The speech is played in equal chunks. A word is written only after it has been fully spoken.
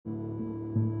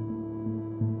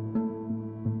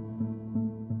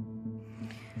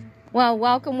Well,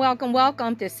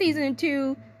 welcome to season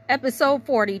 2, episode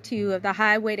 42 of the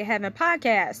Highway to Heaven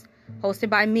podcast, hosted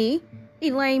by me,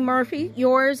 Elaine Murphy,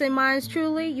 yours and mine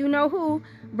truly, you know who,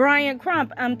 Brian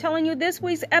Crump. I'm telling you, this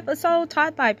week's episode,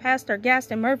 taught by Pastor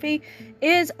Gaston Murphy,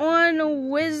 is on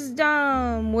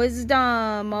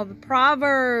wisdom of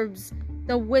Proverbs,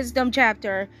 the wisdom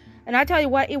chapter. And I tell you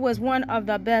what, it was one of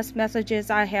the best messages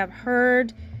I have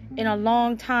heard in a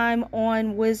long time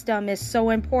on wisdom. It's so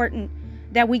important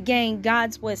that we gain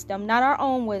God's wisdom, not our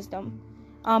own wisdom,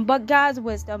 but God's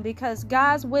wisdom, because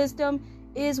God's wisdom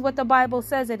is what the Bible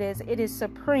says it is. It is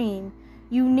supreme.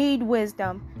 You need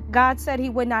wisdom. God said he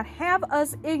would not have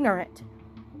us ignorant,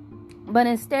 but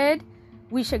instead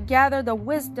we should gather the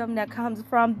wisdom that comes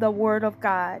from the Word of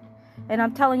God. And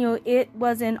I'm telling you, it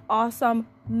was an awesome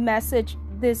message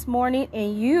this morning,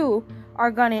 and you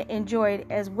are going to enjoy it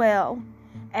as well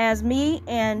as me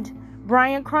and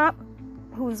Brian Crump,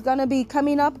 who's going to be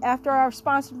coming up after our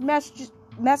sponsored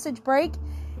message break.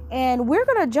 And we're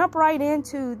going to jump right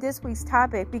into this week's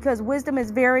topic, because wisdom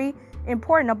is very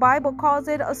important. The Bible calls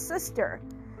it a sister,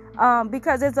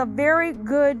 because it's a very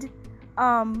good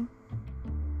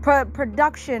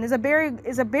production. It's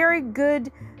a very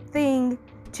good thing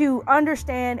to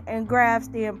understand and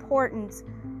grasp the importance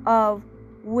of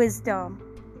wisdom.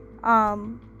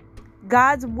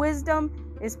 God's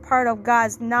wisdom is part of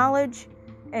God's knowledge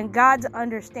and God's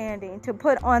understanding, to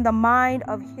put on the mind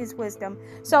of his wisdom.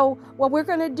 So what we're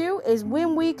going to do is,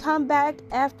 when we come back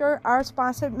after our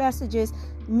sponsored messages,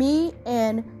 me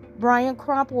and Brian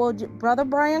Crump, Brother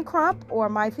Brian Crump, or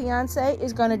my fiance,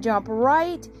 is going to jump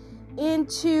right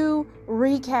into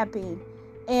recapping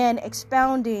and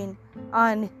expounding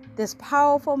on this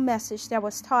powerful message that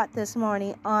was taught this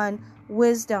morning on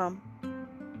wisdom.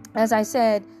 As I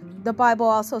said, the Bible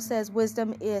also says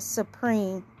wisdom is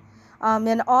supreme.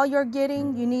 And all you're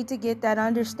getting, you need to get that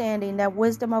understanding, that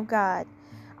wisdom of God.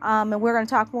 And we're going to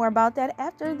talk more about that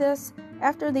after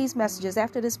these messages,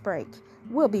 after this break.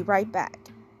 We'll be right back.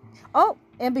 Oh,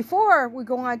 and before we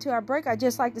go on to our break, I'd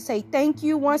just like to say thank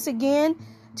you once again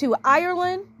to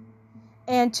Ireland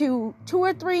and to 2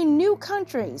 or 3 new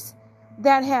countries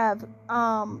that have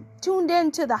tuned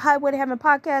in to the Highway to Heaven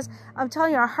podcast. I'm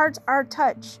telling you, our hearts are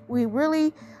touched. We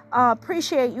really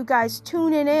appreciate you guys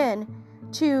tuning in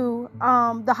to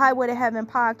the Highway to Heaven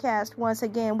podcast. Once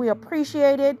again, we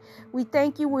appreciate it. We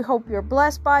thank you. We hope you're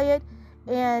blessed by it.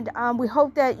 And we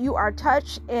hope that you are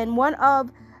touched. And one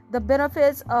of the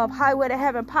benefits of Highway to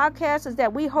Heaven podcast is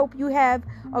that we hope you have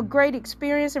a great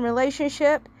experience and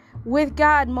relationship with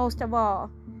God, most of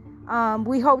all.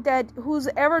 We hope that who's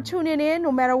ever tuning in,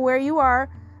 no matter where you are,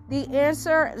 the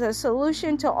answer, the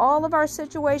solution to all of our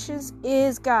situations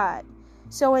is God.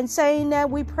 So in saying that,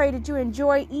 we pray that you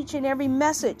enjoy each and every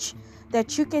message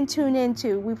that you can tune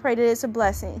into. We pray that it's a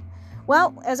blessing.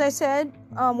 Well, as I said,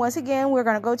 once again, we're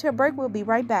going to go to a break. We'll be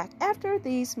right back after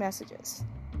these messages.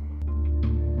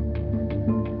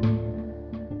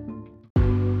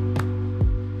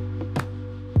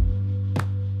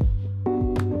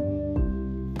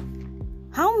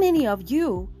 How many of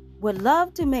you would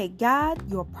love to make God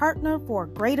your partner for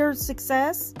greater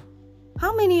success?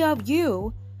 How many of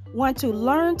you want to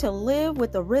learn to live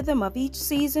with the rhythm of each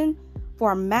season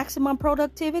for maximum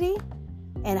productivity?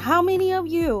 And how many of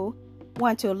you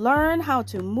want to learn how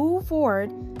to move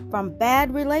forward from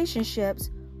bad relationships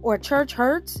or church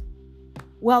hurts?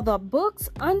 Well, the books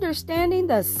Understanding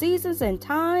the Seasons and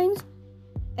Times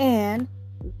and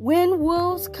When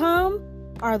Wolves Come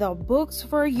are the books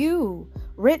for you,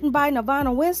 written by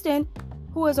Nirvana Winston,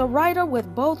 who is a writer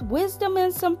with both wisdom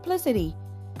and simplicity,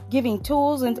 giving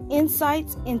tools and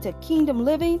insights into kingdom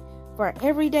living for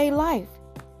everyday life.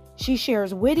 She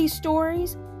shares witty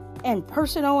stories and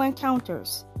personal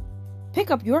encounters.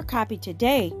 Pick up your copy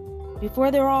today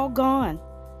before they're all gone.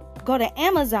 Go to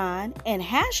Amazon and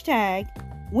hashtag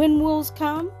When Wolves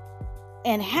Come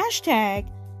and hashtag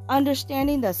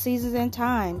Understanding the Seasons and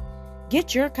Time.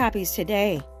 Get your copies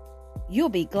today. You'll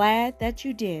be glad that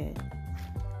you did.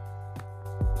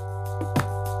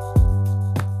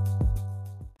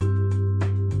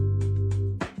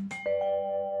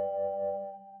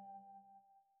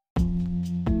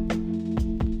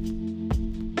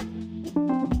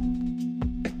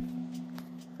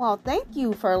 Well, thank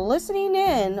you for listening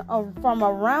in from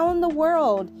around the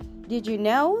world. Did you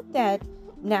know that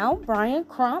now Brian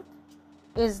Crump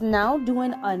is now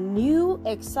doing a new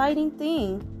exciting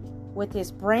thing with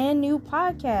his brand new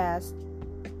podcast,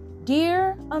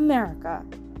 Dear America?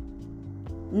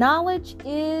 Knowledge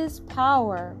is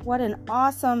Power. What an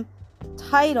awesome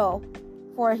title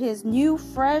for his new,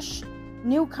 fresh,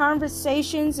 new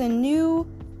conversations and new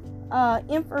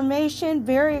information,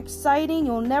 very exciting.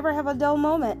 You'll never have a dull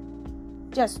moment.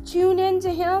 Just tune in to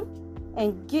him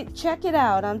and check it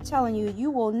out. I'm telling you,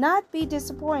 you will not be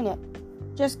disappointed.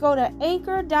 Just go to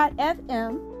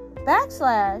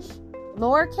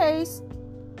anchor.fm/lowercase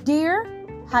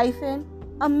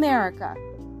Dear-America.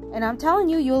 And I'm telling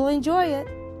you, you'll enjoy it.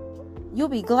 You'll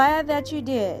be glad that you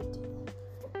did.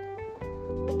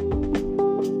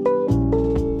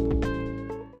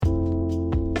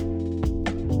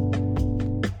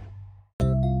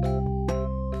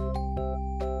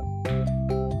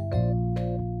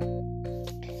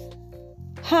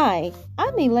 Hi,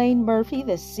 I'm Elaine Murphy,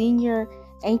 the senior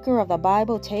anchor of the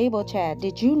Bible Table Chat.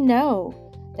 Did you know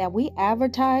that we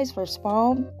advertise for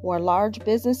small or large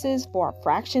businesses for a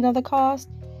fraction of the cost?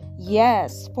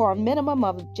 Yes, for a minimum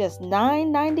of just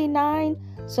 $9.99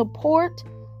 support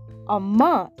a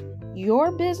month.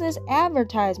 Your business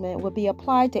advertisement will be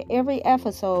applied to every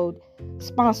episode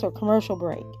sponsored commercial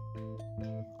break.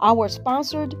 Our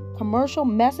sponsored commercial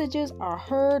messages are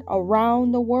heard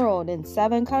around the world in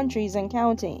 7 countries and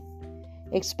counting,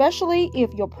 especially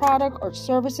if your product or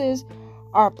services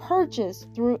are purchased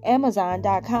through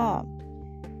Amazon.com.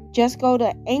 Just go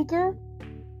to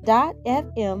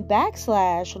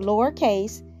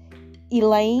anchor.fm/lowercase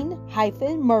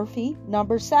Elaine-Murphy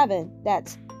 7.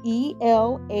 That's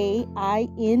ELAINE-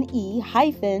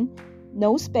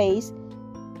 no space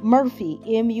Murphy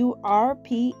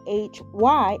MURPHY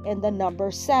and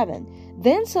the 7.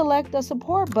 Then select the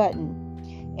support button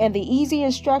and the easy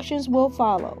instructions will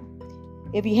follow.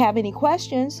 If you have any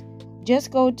questions, just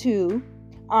go to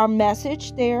our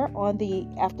message there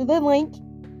after the link,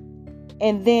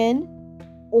 and then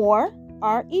or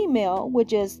our email,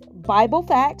 which is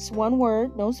BibleFacts, one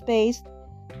word, no space,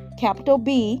 capital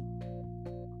B,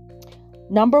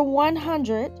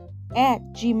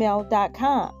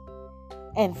 100@gmail.com.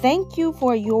 And thank you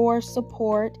for your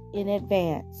support in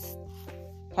advance.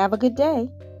 Have a good day.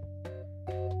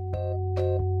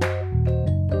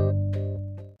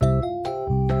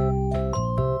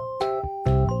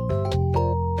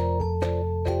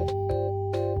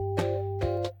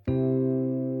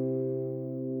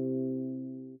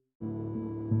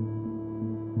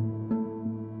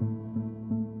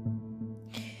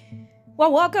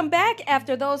 Well, welcome back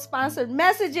after those sponsored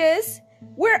messages.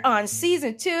 We're on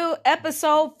season 2,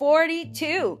 episode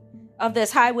 42 of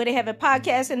this Highway to Heaven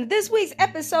podcast. And this week's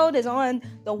episode is on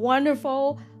the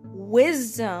wonderful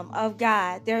wisdom of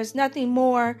God. There's nothing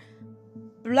more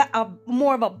of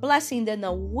a blessing than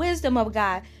the wisdom of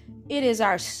God. It is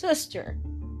our sister.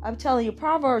 I'm telling you,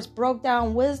 Proverbs broke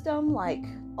down wisdom like,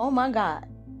 oh my God,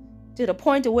 to the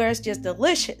point to where it's just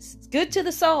delicious. It's good to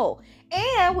the soul.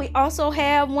 And we also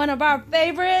have one of our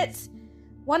favorites,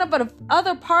 one of the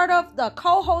other part of the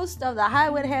co-host of the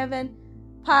Highway to Heaven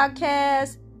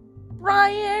podcast,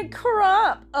 Brian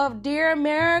Crump of Dear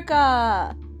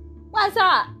America. What's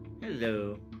up?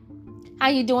 Hello. How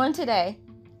you doing today?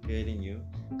 Good, and you?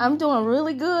 I'm doing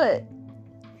really good.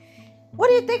 What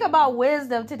do you think about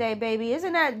wisdom today, baby?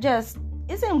 Isn't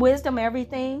wisdom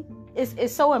everything?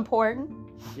 It's so important.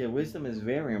 Yeah, wisdom is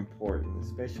very important,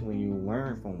 especially when you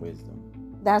learn from wisdom.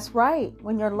 That's right.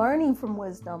 When you're learning from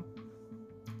wisdom.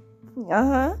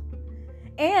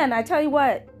 And I tell you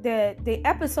what, the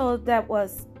episode that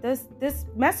was this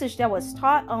message that was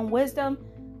taught on wisdom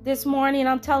this morning,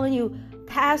 I'm telling you,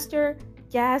 Pastor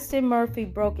Gaston Murphy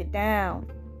broke it down.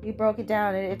 He broke it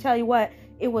down, and I tell you what,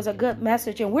 it was a good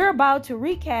message. And we're about to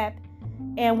recap,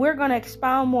 and we're going to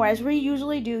expound more as we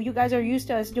usually do. You guys are used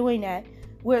to us doing that.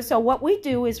 So what we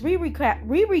do is we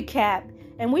recap,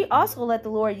 and we also let the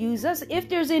Lord use us. If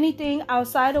there's anything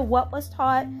outside of what was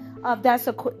taught,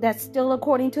 that's still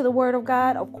according to the Word of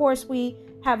God. Of course, we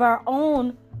have our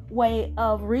own way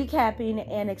of recapping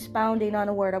and expounding on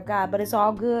the Word of God, but it's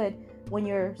all good when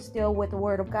you're still with the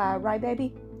Word of God, right,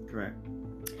 baby? Correct.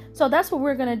 So that's what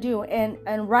we're gonna do,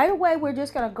 and right away we're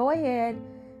just gonna go ahead,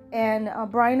 and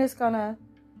Brian is gonna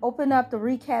open up the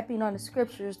recapping on the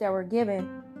scriptures that were given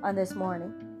on this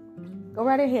morning. Go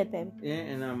right ahead, baby. Yeah,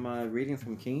 and I'm reading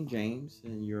from King James,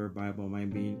 and your Bible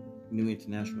might be New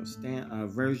International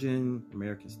Version,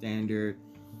 American Standard,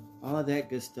 all of that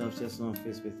good stuff. Just long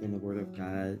fits within the Word of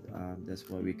God. That's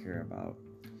what we care about.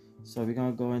 So we're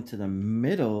gonna go into the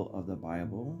middle of the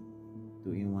Bible.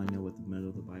 Do you want to know what the middle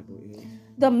of the Bible is?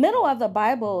 The middle of the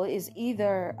Bible is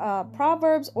either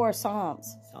Proverbs or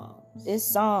Psalms. It's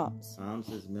Psalms. Psalms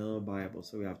is middle of the Bible.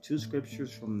 So we have 2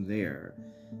 scriptures from there.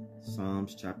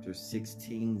 Psalms chapter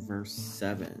 16, verse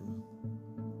 7.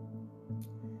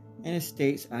 And it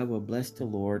states, I will bless the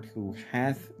Lord who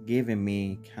hath given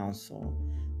me counsel.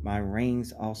 My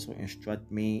reins also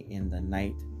instruct me in the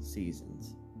night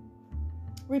seasons.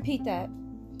 Repeat that.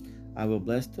 I will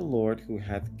bless the Lord who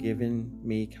hath given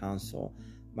me counsel.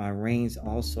 My reins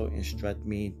also instruct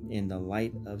me in the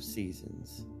light of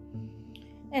seasons.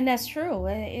 And that's true.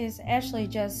 It is actually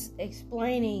just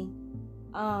explaining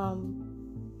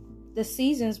the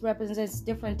seasons represents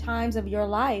different times of your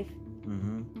life.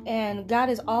 Mm-hmm. And God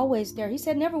is always there. He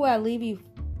said, never will I leave you,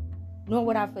 nor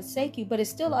would I forsake you. But it's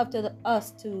still up to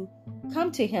us to come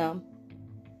to him.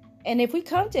 And if we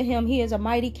come to him, he is a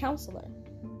mighty counselor.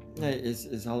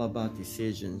 It's all about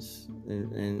decisions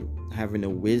and having the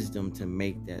wisdom to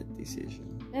make that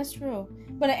decision. That's true.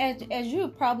 But as you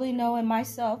probably know, and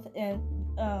myself, and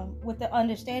with the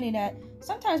understanding that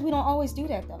sometimes we don't always do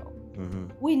that, though. Mm-hmm.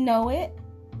 We know it,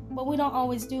 but we don't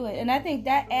always do it. And I think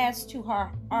that adds to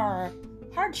our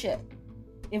hardship.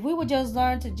 If we would just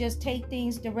learn to just take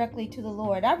things directly to the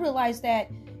Lord. I realize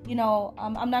that,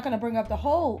 I'm not going to bring up the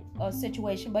whole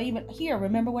situation, but even here,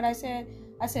 remember what I said?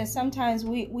 I said sometimes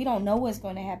we don't know what's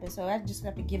going to happen, so I just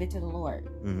have to give it to the Lord.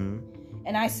 Mm-hmm.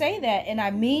 And I say that, and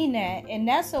I mean that, and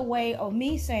that's a way of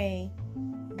me saying,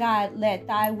 God, let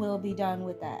thy will be done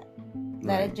with that.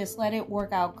 Right. Let it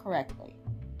work out correctly.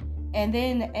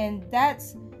 And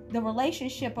that's the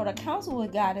relationship or the counsel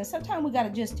with God. And sometimes we got to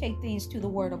just take things to the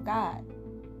word of God.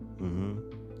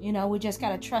 Mm-hmm. We just got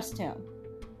to trust him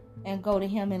and go to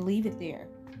him and leave it there.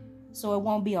 So it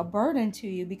won't be a burden to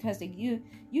you, because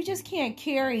you just can't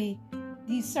carry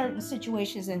these certain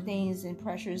situations and things and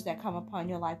pressures that come upon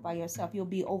your life by yourself. You'll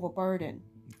be overburdened.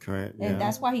 Correct. And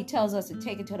that's why he tells us to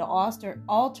take it to the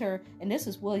altar. And this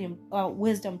is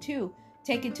wisdom too.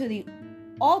 Take it to the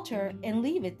altar and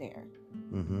leave it there.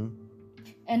 Mm-hmm.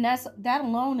 And that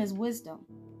alone is wisdom.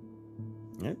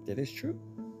 Yeah, that is true.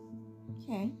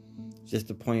 Okay. Just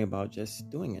the point about just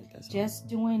doing it. That's just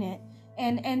doing it.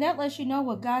 And that lets you know,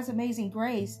 with God's amazing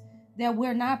grace, that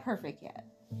we're not perfect yet.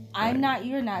 Right. I'm not,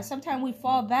 you're not. Sometimes we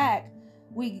fall back.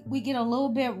 We get a little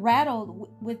bit rattled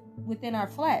within our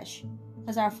flesh.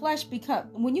 Because our flesh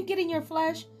when you get in your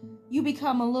flesh, you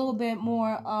become a little bit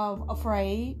more of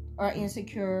afraid or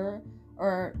insecure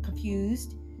or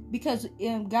confused. Because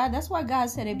in God, that's why God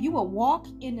said, if you will walk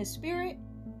in the spirit,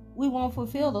 we won't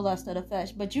fulfill the lust of the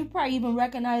flesh. But you probably even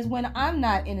recognize when I'm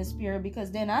not in the spirit,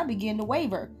 because then I begin to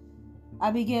waver. I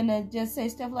begin to just say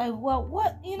stuff like, well,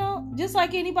 what, just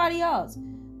like anybody else.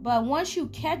 But once you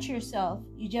catch yourself,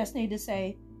 you just need to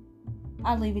say,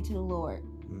 I leave it to the Lord.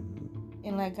 Mm-hmm.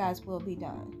 And let God's will be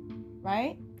done.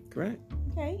 Right? Correct.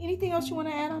 Okay. Anything else you want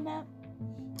to add on that?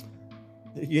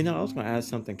 I was going to add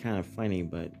something kind of funny,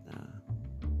 but...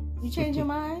 You change your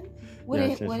mind?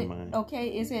 Mind.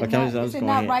 Okay. Is it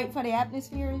not right for the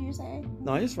atmosphere, you're saying?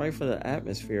 No, it's right for the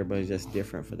atmosphere, but it's just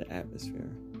different for the atmosphere.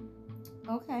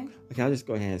 Okay. I'll just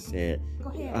go ahead and say it. Go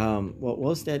ahead. What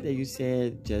was that you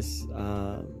said just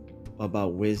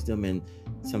about wisdom and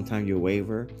sometimes you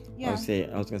waver? Yeah. I was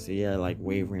going to say, like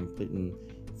wavering, putting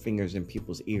fingers in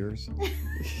people's ears.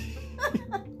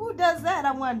 Who does that,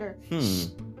 I wonder?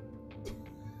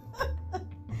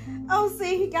 Oh,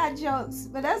 see, he got jokes,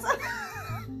 but that's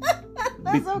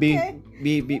okay.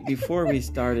 Before we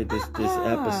started this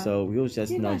episode, we was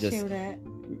just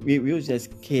we was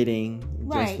just kidding,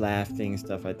 right. Just laughing and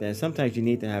stuff like that. Sometimes you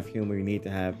need to have humor, you need to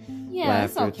have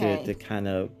laughter to kind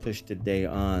of push the day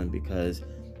on, because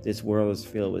this world is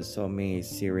filled with so many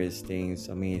serious things,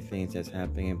 so many things that's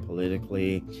happening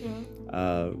politically,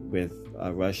 with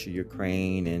Russia,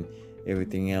 Ukraine, and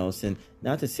everything else. And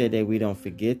not to say that we don't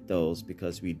forget those,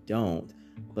 because we don't,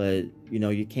 but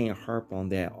you can't harp on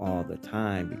that all the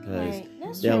time, because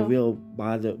that will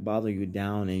bother you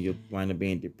down, and you'll wind up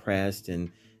being depressed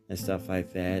and stuff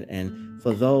like that. And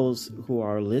for those who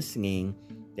are listening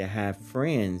that have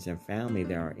friends and family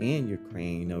that are in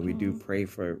Ukraine, we do pray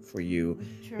for you.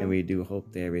 True. And we do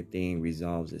hope that everything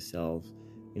resolves itself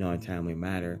in a timely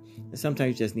manner. And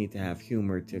sometimes you just need to have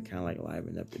humor to kind of like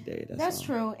liven up the day. That's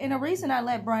true. And the reason I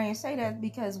let Brian say that is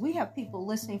because we have people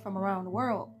listening from around the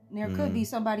world. And there could be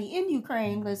somebody in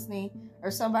Ukraine listening,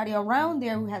 or somebody around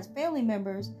there who has family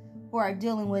members who are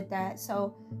dealing with that.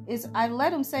 So I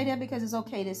let him say that because it's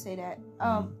okay to say that.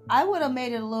 I would have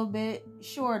made it a little bit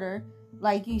shorter,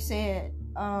 like you said.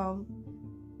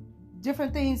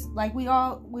 Different things, like we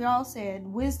all said,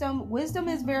 wisdom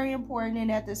is very important,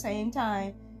 and at the same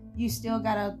time, you still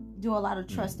gotta do a lot of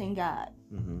trust in God,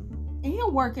 and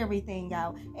He'll work everything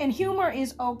out. And humor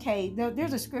is okay.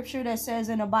 There's a scripture that says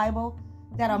in the Bible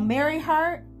that a merry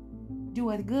heart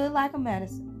doeth good like a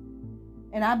medicine,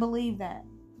 and I believe that.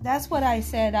 That's what I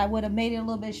said. I would have made it a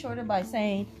little bit shorter by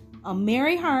saying, a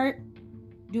merry heart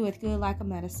doeth good like a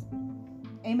medicine.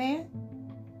 Amen.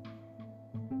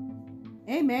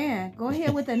 Amen. Go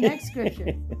ahead with the next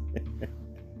scripture.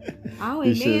 Oh,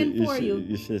 amen for you.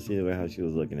 You should see the way how she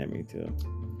was looking at me too.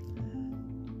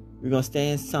 We're going to stay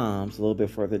in Psalms a little bit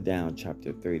further down,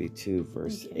 chapter 32,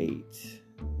 verse 8.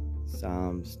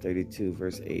 Psalms 32,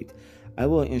 verse 8. I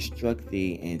will instruct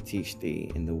thee and teach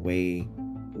thee in the way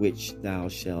which thou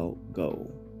shalt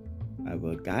go. I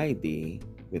will guide thee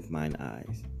with mine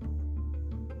eyes.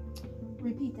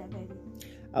 Repeat that, baby.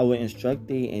 I will instruct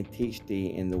thee and teach thee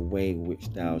in the way which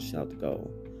thou shalt go.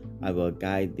 I will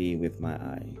guide thee with my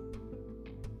eye.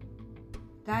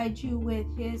 Guide you with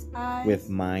his eyes? With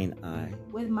mine eye.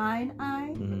 With mine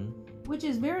eye? Mm-hmm. Which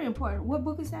is very important. What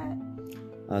book is that?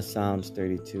 Psalms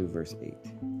 32, verse 8.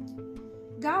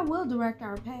 God will direct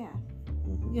our path.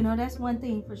 Mm-hmm. You know, that's one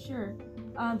thing for sure.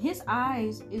 His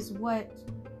eyes is what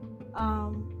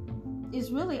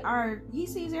is really he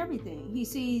sees everything. He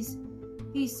sees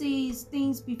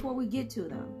things before we get to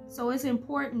them. So it's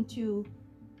important to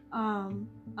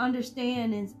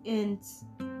understand and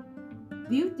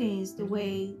view things the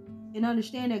way, and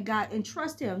understand that God, and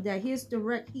trust him that he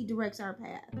directs our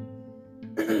path.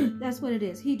 That's what it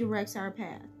is. He directs our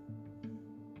path.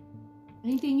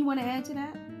 Anything you want to add to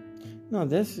that? No,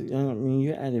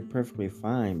 you added perfectly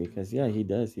fine, because he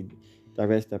does. He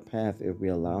directs the path if we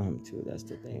allow him to. That's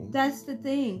the thing. That's the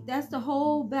thing. That's the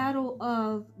whole battle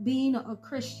of being a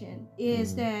Christian,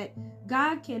 is that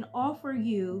God can offer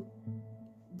you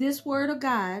this word of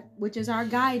God, which is our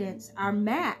guidance, our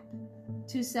map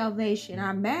to salvation,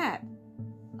 our map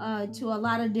to a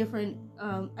lot of different,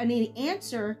 an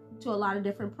answer to a lot of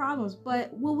different problems.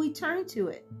 But will we turn to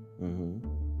it? Mm-hmm.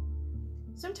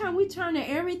 Sometimes we turn to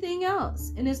everything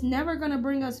else, and it's never going to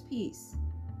bring us peace.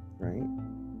 Right.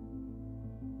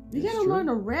 You got to learn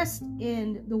to rest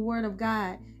in the word of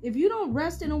God. If you don't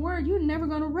rest in the word, you're never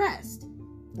going to rest.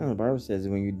 No, the Bible says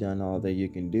when you've done all that you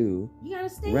can do, you got to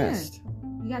stand. Rest.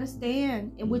 You got to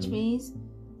stand, and which means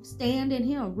stand in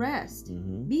him, rest.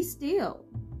 Mm-hmm. Be still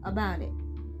about it.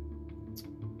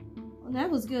 Well, that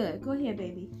was good. Go ahead,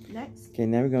 baby. Next. Okay,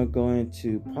 now we're going to go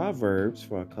into Proverbs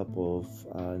for a couple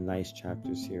of nice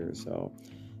chapters here. So,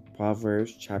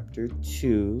 Proverbs chapter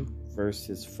 2,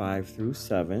 verses 5 through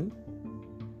 7.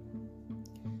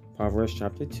 Proverbs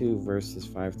chapter 2, verses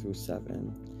 5 through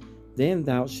 7. Then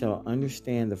thou shalt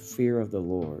understand the fear of the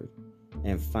Lord,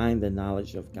 and find the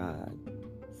knowledge of God.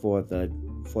 For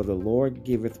the Lord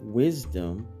giveth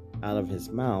wisdom, out of his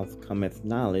mouth cometh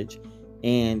knowledge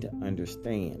and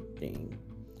understanding.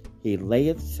 He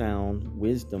layeth sound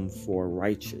wisdom for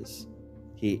righteous.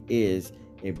 He is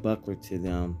a buckler to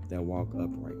them that walk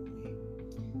uprightly.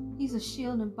 He's a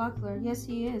shield and buckler. Yes,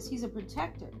 he is. He's a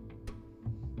protector.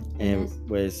 And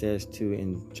what it says too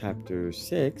in chapter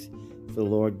 6, the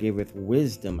Lord giveth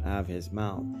wisdom out of his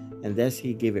mouth. And thus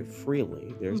he giveth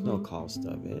freely. There's no cost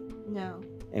of it. No.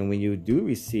 And when you do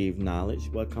receive knowledge,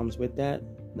 what comes with that?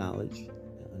 Knowledge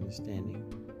and understanding.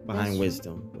 Behind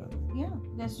wisdom. Yeah,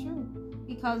 that's true.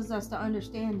 He causes us to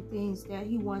understand things that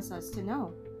he wants us to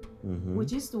know.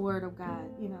 Which is the word of God,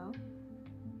 you know.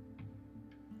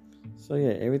 So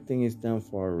everything is done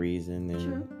for a reason, and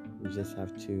true. We just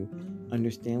have to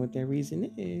understand what that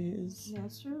reason is.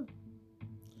 That's true.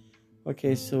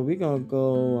 Okay, so we're going to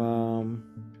go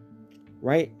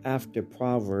right after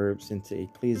Proverbs into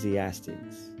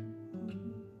Ecclesiastes.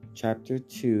 Chapter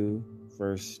 2,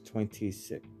 verse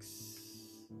 26.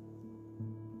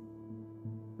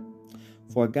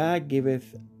 For God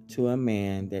giveth to a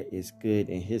man that is good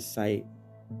in his sight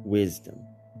wisdom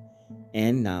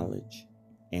and knowledge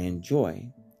and joy,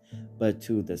 but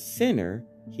to the sinner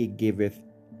he giveth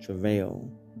travail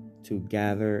to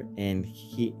gather and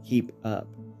heap up,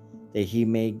 that he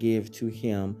may give to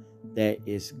him that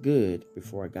is good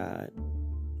before God.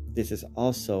 This is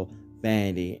also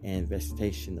vanity and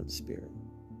vestation of the spirit.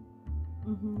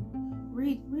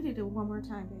 Read it one more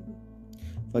time, baby.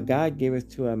 For God giveth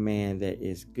to a man that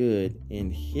is good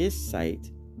in his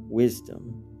sight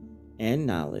wisdom and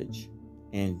knowledge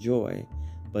and joy,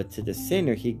 but to the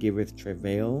sinner he giveth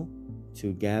travail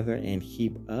to gather and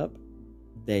heap up,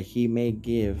 that he may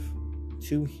give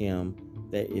to him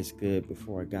that is good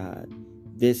before God.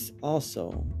 This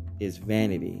also is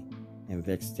vanity and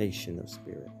vexation of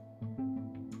spirit.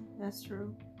 That's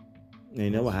true. And you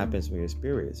know what happens when your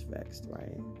spirit is vexed,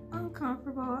 right?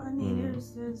 Uncomfortable. I mean,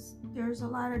 there's a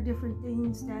lot of different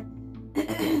things that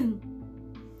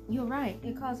you're right.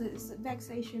 It causes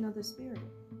vexation of the spirit.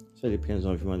 So it depends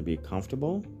on if you want to be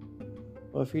comfortable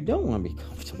or if you don't want to be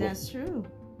comfortable. That's true.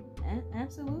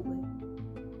 Absolutely.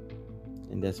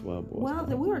 And that's what. Well,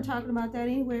 we were talking about that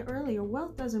anyway earlier.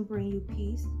 Wealth doesn't bring you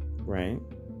peace. Right.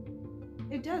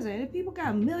 It doesn't. If people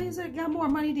got millions that got more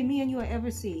money than me and you will ever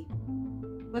see.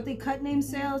 but they cutting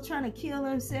themselves, trying to kill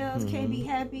themselves, can't be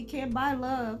happy, can't buy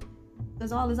love,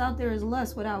 because all that's out there is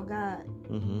lust without God.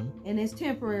 And it's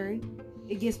temporary.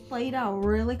 It gets played out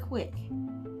really quick.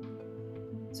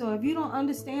 So if you don't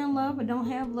understand love or don't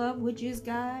have love, which is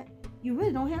God, you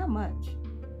really don't have much.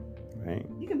 Right.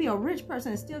 You can be a rich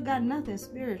person and still got nothing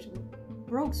spiritually.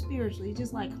 Broke spiritually,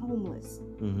 just like homeless.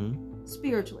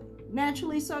 Spiritually.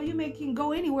 Naturally, so you can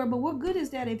go anywhere, but what good is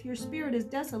that if your spirit is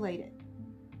desolated?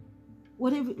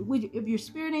 What if your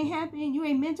spirit ain't happy and you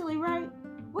ain't mentally right?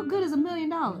 What good is $1 million?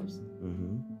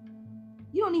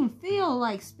 You don't even feel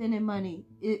like spending money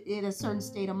in a certain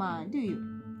state of mind, do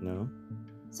you? No.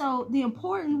 So the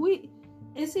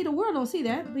world don't see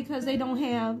that because they don't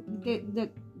have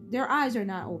their eyes are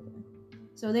not open,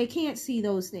 so they can't see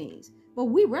those things. But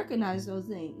we recognize those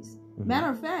things. Matter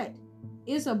of fact,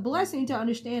 it's a blessing to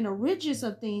understand the riches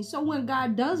of things. So when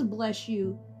God does bless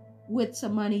you with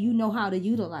some money, you know how to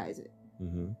utilize it.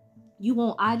 You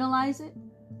won't idolize it.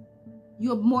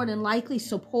 You'll more than likely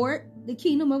support the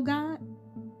kingdom of God.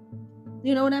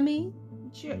 You know what I mean?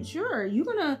 Sure. You're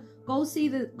gonna go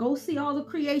see all the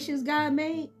creations God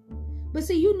made. But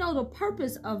see, you know the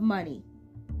purpose of money.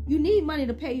 You need money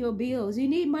to pay your bills. You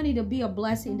need money to be a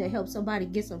blessing to help somebody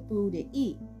get some food to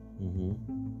eat.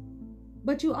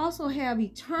 But you also have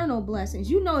eternal blessings.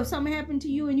 You know, if something happened to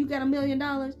you and you got $1 million,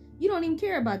 you don't even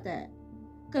care about that.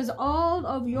 Because all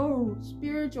of your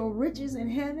spiritual riches in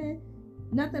heaven,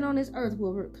 nothing on this earth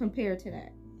will compare to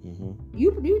that.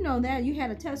 You know that. You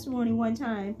had a testimony one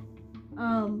time.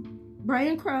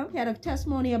 Brian Crump had a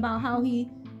testimony about how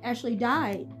he actually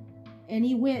died. And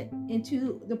he went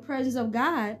into the presence of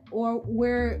God, or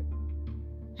where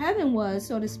heaven was,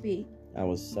 so to speak. I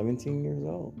was 17 years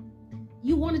old.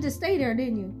 You wanted to stay there,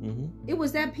 didn't you? It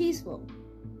was that peaceful.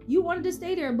 You wanted to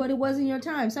stay there, but it wasn't your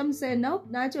time. Something said, nope,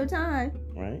 not your time.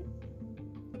 Right.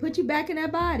 Put you back in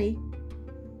that body.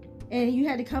 And you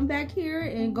had to come back here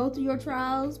and go through your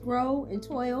trials, grow and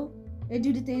toil, and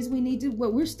do the things we need to.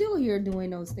 But we're still here doing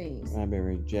those things. I've been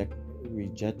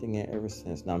rejecting it ever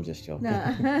since. No, I'm just joking.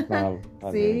 Nah.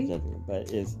 See?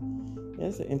 But it's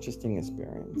an interesting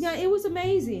experience. Yeah, it was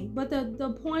amazing. But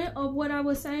the point of what I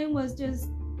was saying was just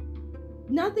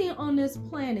nothing on this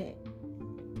planet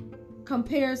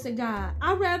compares to God.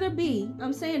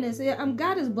 I'm saying this,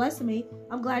 God is blessing me.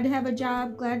 I'm glad to have a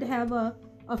job, glad to have a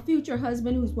future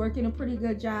husband who's working a pretty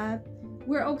good job.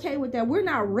 We're okay with that. We're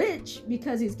not rich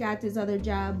because he's got this other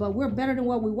job, but we're better than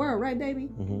what we were, right, baby?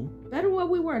 Better than what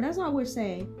we were. That's all we're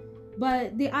saying.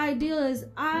 But the idea is,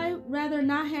 I'd rather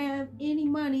not have any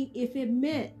money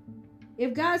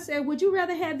if God said, would you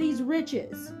rather have these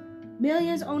riches,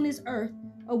 millions on this earth,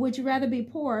 or would you rather be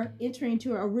poor, entering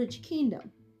into a rich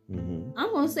kingdom?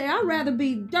 I'm going to say I'd rather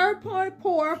be dirt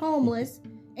poor, homeless,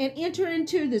 and enter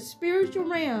into the spiritual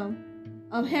realm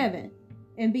of heaven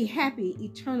and be happy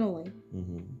eternally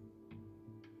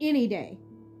any day.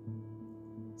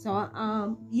 So,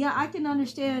 I can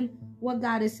understand what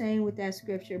God is saying with that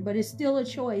scripture, but it's still a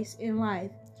choice in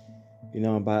life.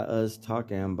 By us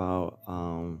talking about,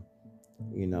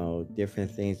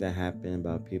 different things that happen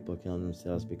about people killing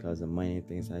themselves because of money and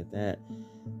things like that,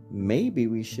 maybe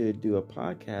we should do a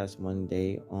podcast one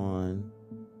day on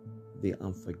the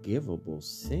unforgivable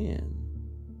sin.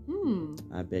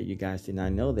 I bet you guys did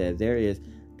not know that.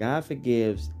 God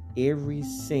forgives every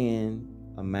sin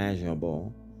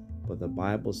imaginable, but the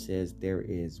Bible says there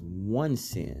is one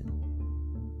sin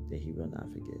that he will not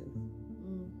forgive.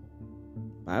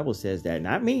 Bible says that,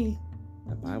 not me.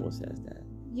 The Bible says that.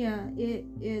 Yeah,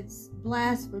 it's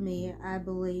blasphemy, I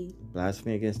believe.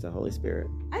 Blasphemy against the Holy Spirit.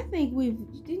 I think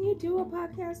didn't you do a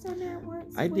podcast on that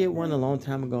once? I did one a long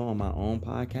time ago on my own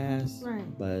podcast. Right.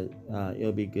 But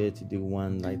it'll be good to do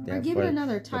one like that. Or give it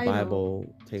another title. The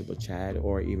Bible Table Chat,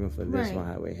 or even for this one,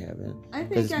 Highway Heaven. I think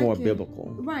because it's more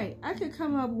biblical. Right. I could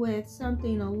come up with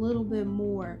something a little bit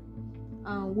more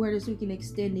where we can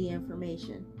extend the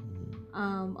information.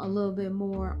 A little bit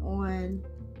more on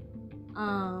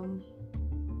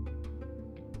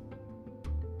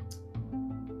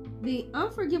the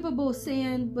unforgivable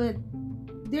sin, but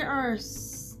there are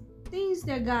things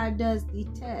that God does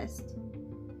detest,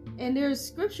 and there's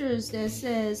scriptures that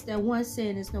says that one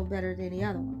sin is no better than the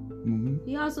other one.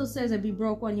 He also says if you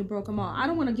broke one, you broke them all. I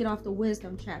don't want to get off the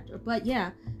wisdom chapter, but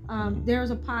there's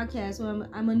a podcast, so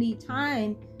I'm gonna need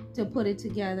time to put it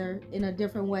together in a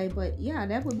different way, but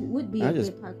that would be a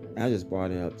good podcast. I just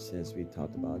brought it up since we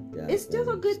talked about death. It's still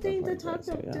a good thing to talk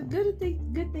about.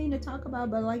 Good thing to talk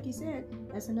about, but like you said,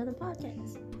 that's another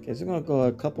podcast. Okay, so we're gonna go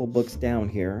a couple books down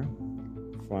here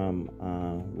from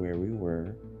where we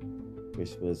were,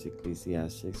 which was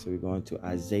Ecclesiastes. So we're going to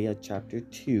Isaiah chapter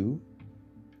 2,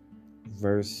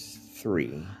 verse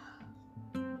 3.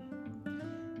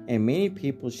 And many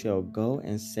people shall go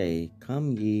and say,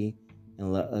 Come ye,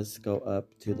 and let us go up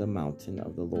to the mountain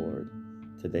of the Lord,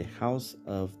 to the house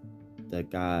of the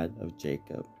God of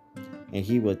Jacob. And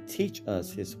he will teach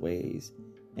us his ways,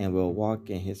 and will walk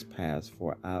in his paths.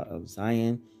 For out of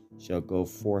Zion shall go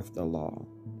forth the law,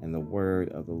 and the word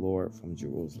of the Lord from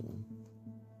Jerusalem.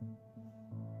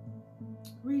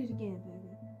 Read it again, baby.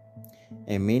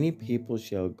 And many people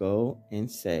shall go and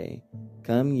say,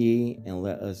 Come ye, and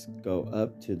let us go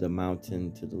up to the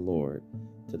mountain to the Lord,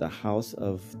 to the house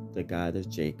of the God of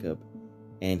Jacob,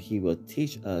 and he will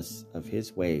teach us of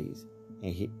his ways,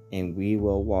 and we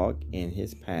will walk in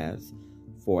his paths.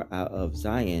 For out of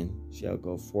Zion shall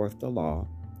go forth the law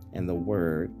and the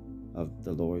word of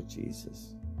the Lord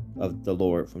Jesus, of the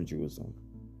Lord from Jerusalem.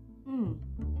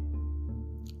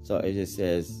 So it just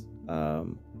says,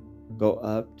 go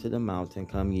up to the mountain,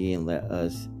 come ye, and let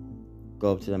us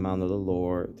go up to the mountain of the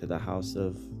Lord, to the house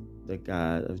of the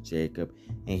God of Jacob,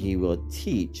 and he will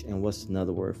teach. And what's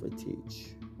another word for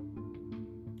teach?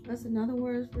 That's another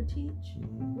word for teach?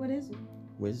 Mm-hmm. What is it?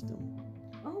 Wisdom.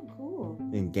 Oh, cool.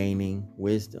 And gaining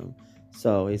wisdom.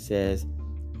 So it says,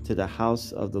 to the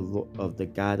house of the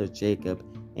God of Jacob,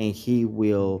 and he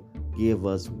will give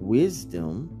us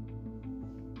wisdom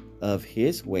of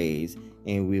his ways,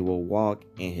 and we will walk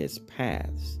in his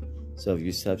paths. So if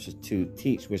you substitute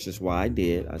teach, which is why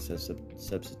I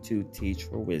substitute teach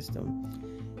for wisdom,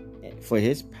 for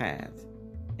his path.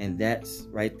 And that's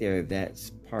right there, that's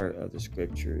part of the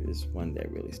scripture, is one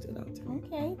that really stood out to me.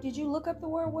 Okay. Did you look up the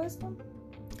word wisdom?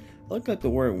 Look up the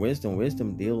word wisdom.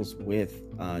 Wisdom deals with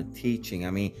teaching.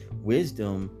 I mean,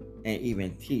 wisdom and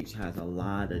even teach has a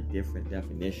lot of different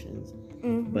definitions.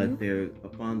 Mm-hmm. But there,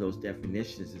 upon those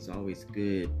definitions, it's always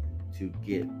good to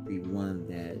get the one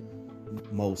that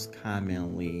most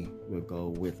commonly will go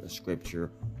with a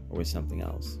scripture or with something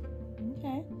else.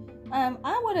 Okay.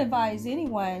 I would advise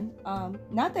anyone,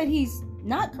 not that he's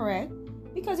not correct,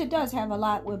 because it does have a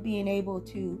lot with being able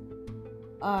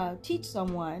to teach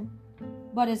someone,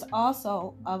 but it's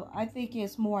also, I think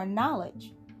it's more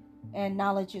knowledge, and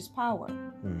knowledge is power.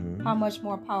 Mm-hmm. How much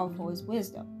more powerful is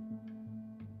wisdom?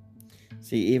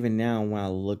 See, even now when I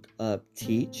look up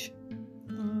teach,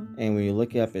 and when you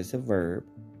look it up, it's a verb,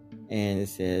 and it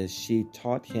says she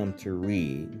taught him to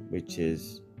read, which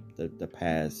is the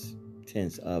past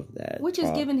tense of that. Which is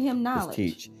giving him knowledge.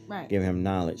 Teach. Right. Give him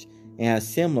knowledge. And has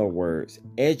similar words: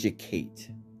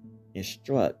 educate,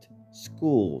 instruct,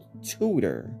 school,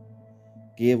 tutor,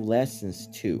 give lessons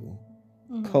to,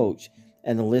 coach,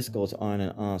 and the list goes on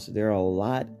and on. So there are a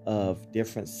lot of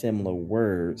different similar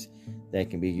words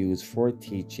that can be used for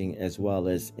teaching, as well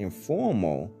as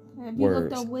informal Have you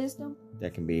looked up wisdom?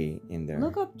 That can be in there.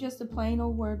 Look up just the plain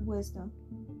old word wisdom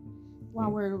while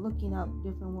we're looking up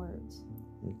different words.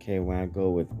 Okay, when I go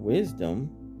with wisdom,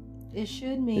 it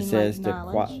should mean, it says like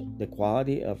knowledge. The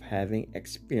quality of having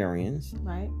experience,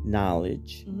 right,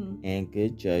 knowledge, and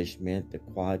good judgment, the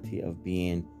quality of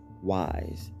being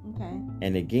wise. Okay.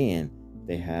 And again,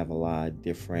 they have a lot of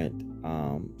different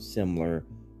similar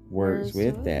words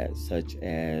with that, such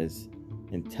as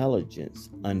intelligence,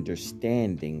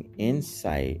 understanding,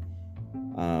 insight,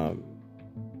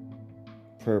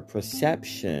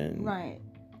 perception, right,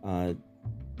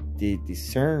 the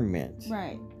discernment,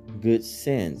 right, good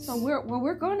sense. So what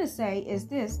we're going to say is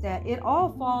this, that it all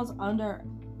falls under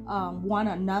one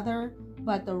another,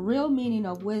 but the real meaning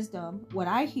of wisdom, what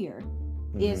I hear,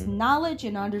 is knowledge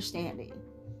and understanding.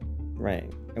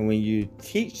 Right. And when you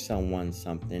teach someone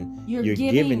something, you're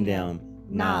giving them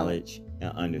knowledge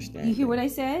and understanding. You hear what I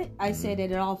said? I said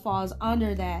that it all falls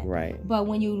under that. Right. But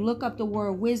when you look up the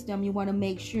word wisdom, you want to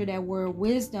make sure that word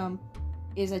wisdom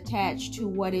is attached to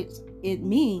what it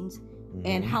means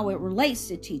and how it relates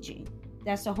to teaching.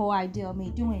 That's the whole idea of me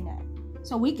doing that.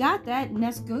 So we got that, and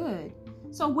that's good.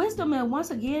 So wisdom, and once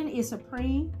again, is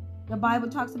supreme. The Bible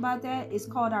talks about that. It's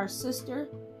called our sister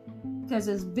because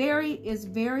it's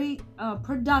very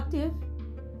productive.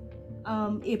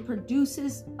 It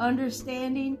produces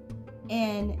understanding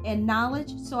and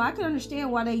knowledge. So I can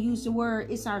understand why they use the word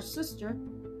 "it's our sister."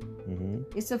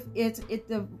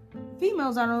 The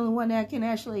females are the only one that can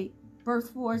actually birth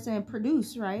forth and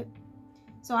produce, right?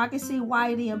 So I can see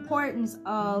why the importance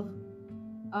of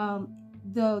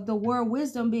the word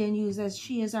wisdom being used as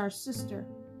she is our sister.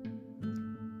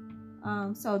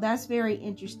 So that's very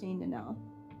interesting to know.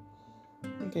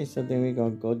 Okay, so then we're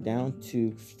going to go down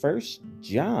to 1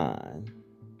 John.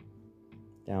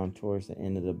 Down towards the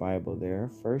end of the Bible there.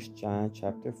 1 John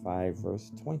chapter 5,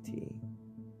 verse 20.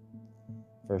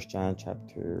 1 John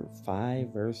chapter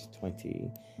 5, verse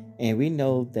 20. And we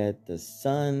know that the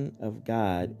Son of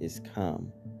God is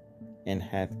come, and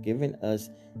hath given us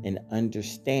an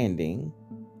understanding,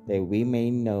 that we may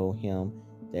know him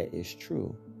that is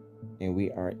true. And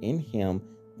we are in him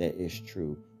that is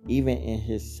true, even in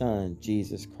his Son,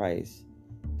 Jesus Christ.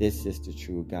 This is the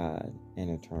true God and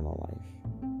eternal life.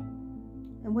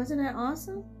 And wasn't that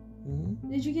awesome? Mm-hmm.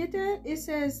 Did you get that? It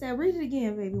says that. Read it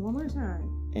again, baby, one more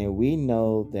time. And we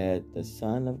know that the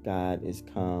Son of God is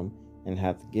come, and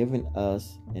hath given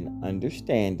us an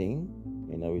understanding.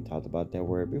 You know, we talked about that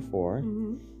word before.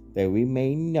 Mm-hmm. That we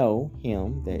may know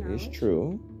him that is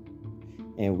true.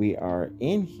 And we are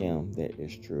in him that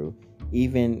is true,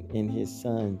 even in his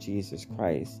Son, Jesus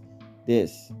Christ.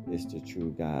 This is the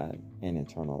true God and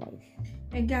eternal life.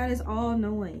 And God is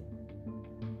all-knowing.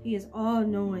 He is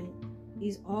all-knowing.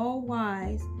 He's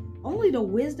all-wise. Only the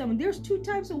wisdom. There's two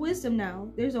types of wisdom now.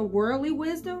 There's a worldly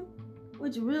wisdom,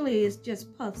 which really is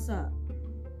just puffs up.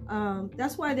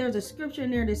 That's why there's a scripture in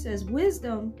there that says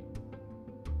wisdom.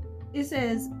 It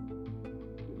says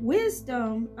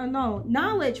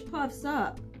knowledge puffs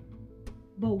up,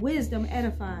 but wisdom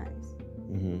edifies.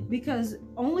 Mm-hmm. Because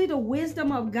only the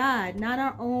wisdom of God, not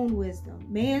our own wisdom.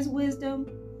 Man's wisdom,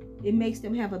 it makes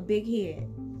them have a big head.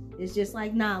 It's just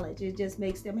like knowledge. It just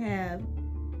makes them have,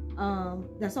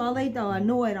 that's all they know, a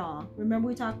know-it-all. Remember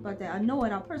we talked about that, a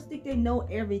know-it-all. Person think they know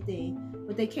everything,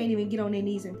 but they can't even get on their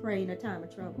knees and pray in a time of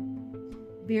trouble.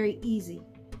 Very easy.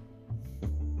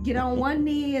 Get on one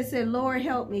knee and say, Lord,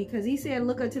 help me. Because he said,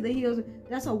 look up to the hills.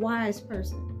 That's a wise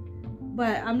person.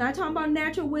 But I'm not talking about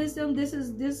natural wisdom. This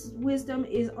wisdom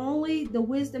is only the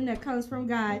wisdom that comes from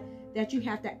God that you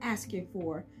have to ask him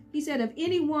for. He said, if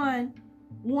anyone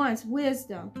wants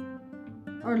wisdom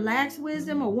or lacks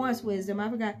wisdom or wants wisdom, I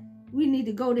forgot, we need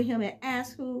to go to him and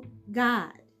ask who?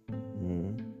 God.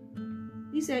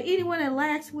 He said, anyone that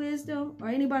lacks wisdom or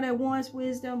anybody that wants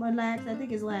wisdom or lacks, I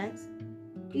think it's lacks,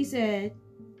 he said,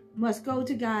 must go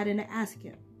to God and ask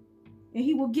him. And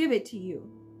he will give it to you.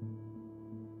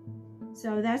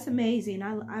 So that's amazing.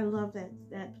 I love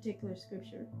that particular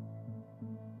scripture.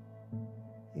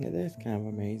 Yeah, that's kind of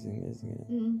amazing, isn't it?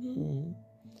 Mm-hmm. Mm-hmm.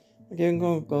 Okay, I'm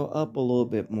going to go up a little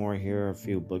bit more here, a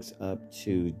few books up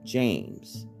to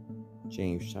James.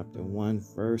 James chapter 1,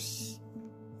 verse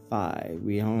 5.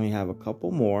 We only have a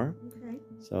couple more. Okay.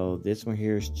 So this one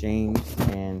here is James,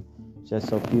 and just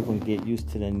so people can get used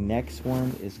to the next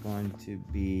one, is going to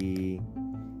be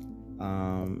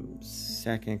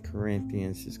 2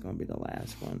 Corinthians is going to be the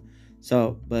last one.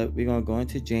 So, but we're going to go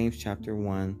into James chapter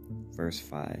 1, verse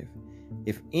 5.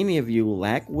 If any of you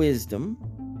lack wisdom,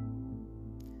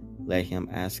 let him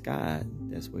ask God.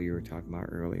 That's what you were talking about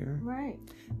earlier. Right.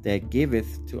 That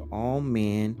giveth to all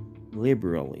men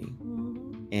liberally,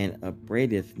 and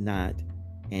upbraideth not,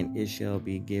 and it shall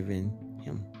be given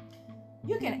him.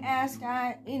 You can ask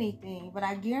God anything, but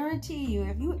I guarantee you,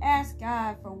 if you ask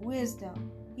God for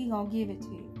wisdom, he gonna give it to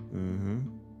you.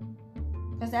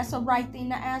 Because that's the right thing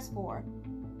to ask for.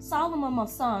 Solomon of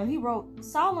Songs,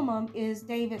 Solomon is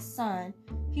David's son.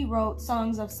 He wrote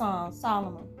Songs of Songs,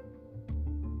 Solomon.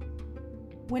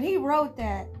 When he wrote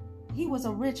that, he was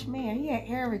a rich man. He had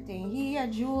everything. He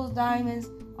had jewels, diamonds,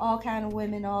 all kind of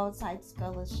women, all types,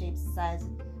 colors, shapes, sizes.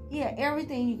 He had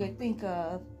everything you could think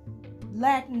of.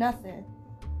 Lacked nothing.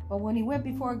 But when he went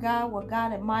before God, what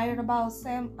God admired about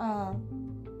Solomon,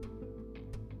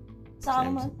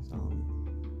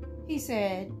 he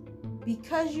said,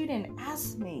 because you didn't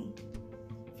ask me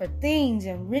for things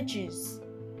and riches,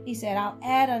 he said, I'll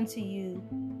add unto you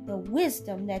the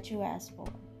wisdom that you asked for.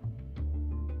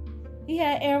 He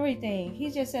had everything.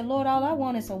 He just said, Lord, all I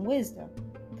want is some wisdom.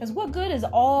 Because what good is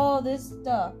all this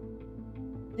stuff?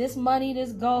 This money,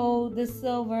 this gold, this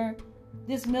silver,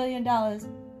 this $1 million,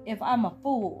 if I'm a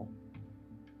fool?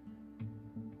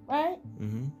 Right?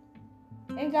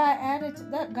 And God added to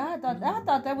that. I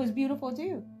thought that was beautiful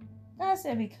too. God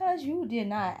said, because you did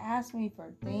not ask me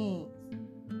for things,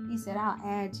 he said, I'll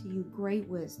add to you great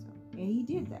wisdom. And he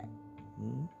did that.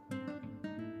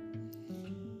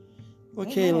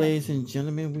 Okay, Amen. ladies and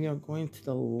gentlemen, we are going to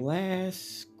the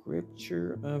last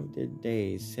scripture of the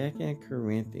day, 2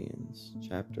 Corinthians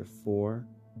chapter 4,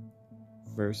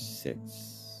 verse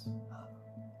 6.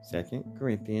 2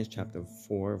 Corinthians chapter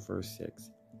 4, verse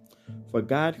 6. For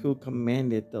God, who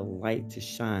commanded the light to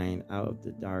shine out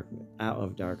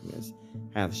of darkness,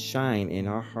 hath shined in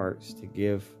our hearts to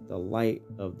give the light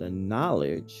of the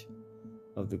knowledge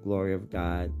of the glory of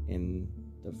God in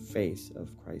the face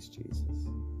of Christ Jesus.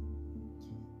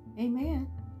 Amen.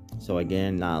 So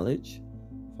again, knowledge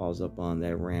falls upon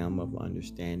that realm of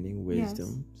understanding,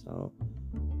 wisdom. Yes.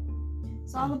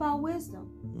 It's all about wisdom.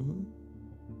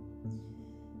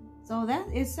 So that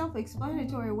is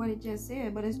self-explanatory what it just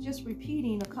said, but it's just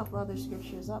repeating a couple other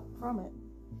scriptures up from it.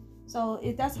 So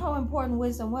that's how important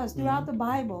wisdom was throughout the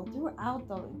Bible, throughout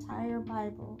the entire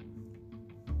Bible.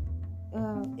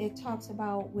 It talks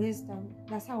about wisdom.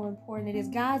 That's how important it is.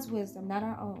 God's wisdom, not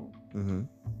our own.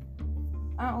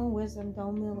 Our own wisdom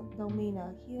don't mean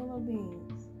a hill of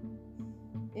beans.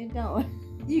 It don't.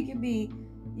 You could be.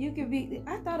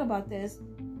 I thought about this.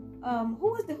 Who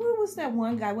was that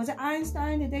one guy? Was it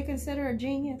Einstein that they consider a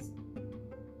genius?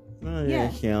 Oh, yeah,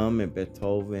 him and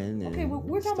Beethoven. Okay, well,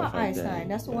 we're talking about Einstein.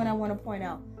 That's the one I want to point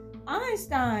out.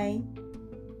 Einstein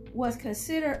was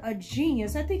considered a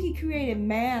genius. I think he created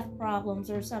math problems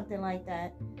or something like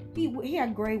that. He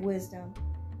had great wisdom.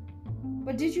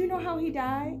 But did you know how he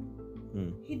died?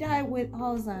 He died with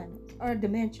Alzheimer's or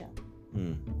dementia.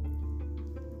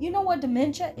 You know what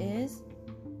dementia is?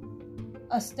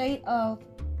 A state of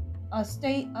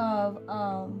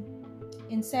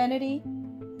insanity,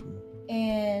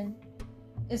 and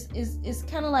it's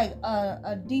kind of like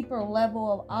a deeper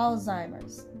level of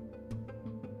Alzheimer's.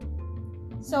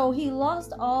 So he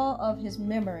lost all of his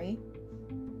memory,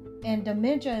 and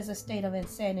dementia is a state of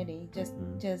insanity. Just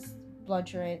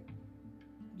blunder it.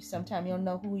 Sometimes you don't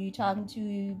know who you're talking to.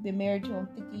 You've been married to him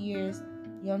 50 years.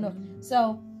 You don't know.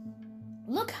 So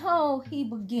look how he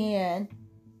began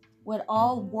with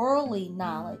all worldly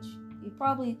knowledge. He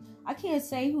probably, I can't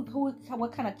say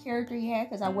what kind of character he had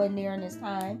because I wasn't there in his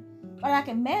time. But I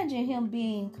can imagine him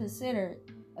being considered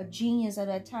a genius at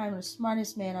that time, the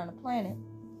smartest man on the planet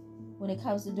when it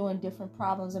comes to doing different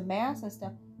problems of math and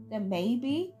stuff. Then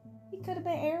maybe he could have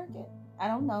been arrogant. I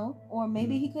don't know. Or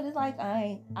maybe he could have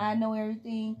I know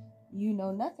everything, you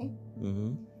know nothing.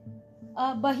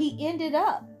 But he ended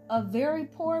up a very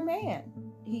poor man.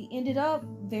 He ended up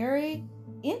very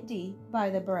empty by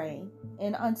the brain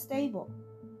and unstable.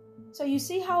 So you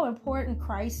see how important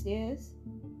Christ is?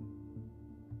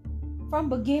 From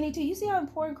beginning to, you see how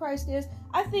important Christ is?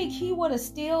 I think he would have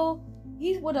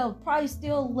probably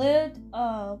still lived,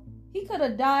 he could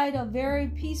have died a very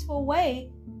peaceful way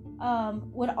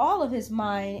with all of his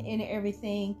mind and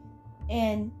everything.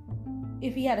 And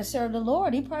if he had served the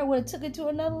Lord, he probably would have took it to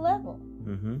another level.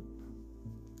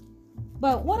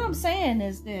 But what I'm saying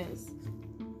is this.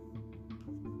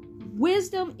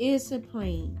 Wisdom is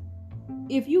supreme.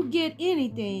 If you get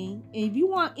anything, if you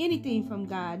want anything from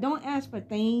God, don't ask for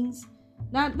things.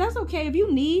 Now, that's okay. If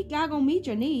you need, God gonna meet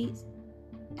your needs.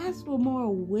 Ask for more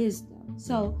wisdom.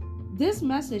 So this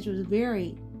message was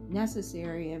very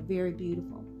necessary and very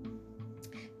beautiful.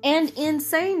 And in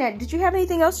saying that, did you have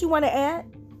anything else you want to add?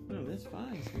 No, that's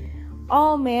fine.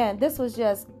 Oh man, this was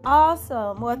just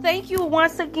awesome. Well, thank you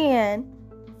once again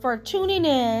for tuning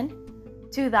in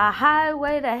to the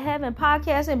Highway to Heaven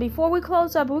podcast. And before we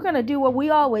close up, we're going to do what we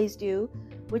always do,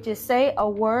 which is say a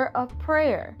word of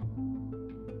prayer.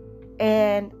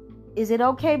 And is it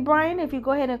okay, Brian, if you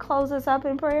go ahead and close us up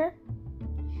in prayer?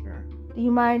 Sure. Do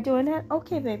you mind doing that?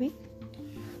 Okay, baby.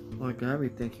 Lord God, we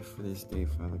thank you for this day,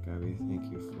 Father God. We thank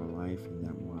you for life and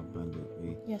that more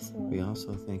abundantly. Yes, Lord. We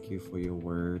also thank you for your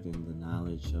word and the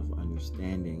knowledge of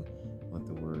understanding what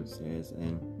the word says,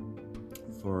 and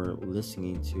for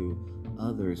listening to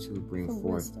others who bring forth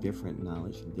wisdom, different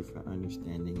knowledge and different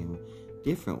understanding in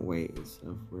different ways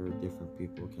of where different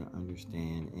people can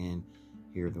understand and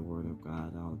hear the word of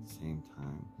God all at the same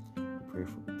time. We pray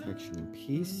for protection and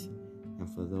peace, and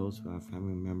for those who have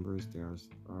family members that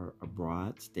are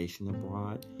abroad, stationed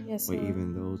abroad, yes, or Lord,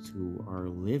 even those who are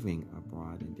living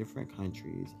abroad in different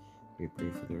countries. We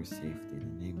pray for their safety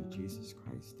in the name of Jesus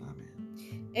Christ.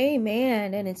 Amen.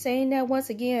 Amen. And in saying that, once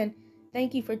again,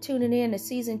 thank you for tuning in to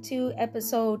Season 2,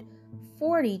 Episode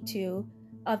 42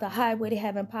 of the Highway to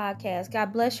Heaven podcast.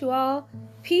 God bless you all.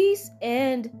 Peace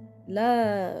and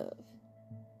love.